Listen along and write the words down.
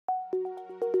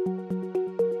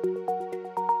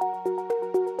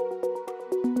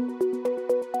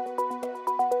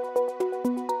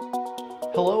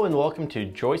and welcome to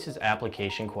Joyce's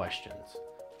Application Questions,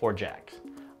 or JAX.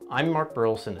 I'm Mark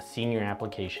Burleson, a Senior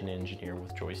Application Engineer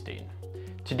with Joyce Dayton.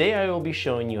 Today I will be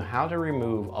showing you how to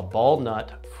remove a ball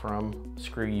nut from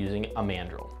screw using a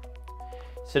mandrel.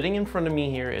 Sitting in front of me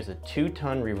here is a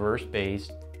 2-ton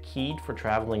reverse-based, keyed for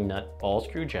traveling nut ball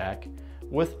screw jack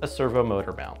with a servo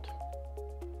motor mount.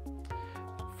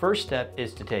 First step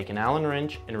is to take an Allen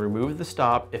wrench and remove the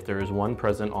stop if there is one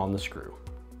present on the screw.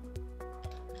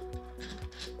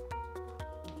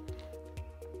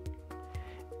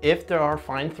 If there are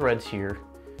fine threads here,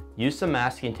 use some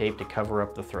masking tape to cover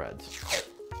up the threads.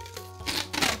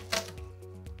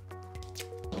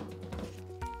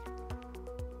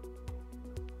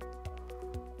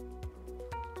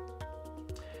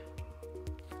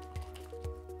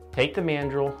 Take the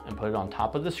mandrel and put it on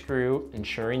top of the screw,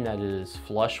 ensuring that it is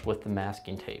flush with the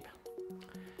masking tape.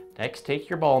 Next,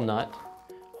 take your ball nut,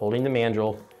 holding the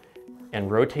mandrel, and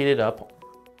rotate it up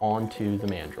onto the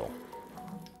mandrel.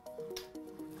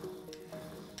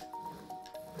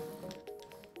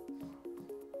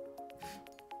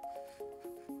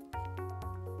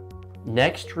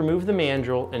 Next, remove the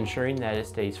mandrel, ensuring that it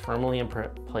stays firmly in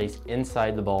place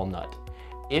inside the ball nut.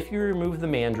 If you remove the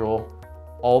mandrel,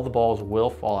 all the balls will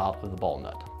fall out of the ball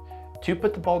nut. To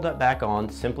put the ball nut back on,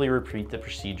 simply repeat the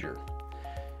procedure.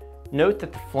 Note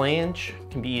that the flange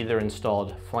can be either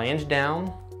installed flange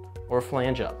down or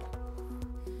flange up.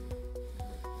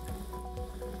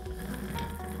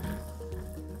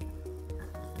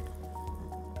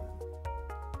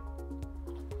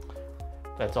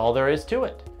 That's all there is to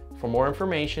it. For more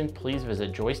information, please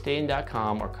visit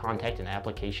joycedayton.com or contact an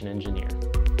application engineer.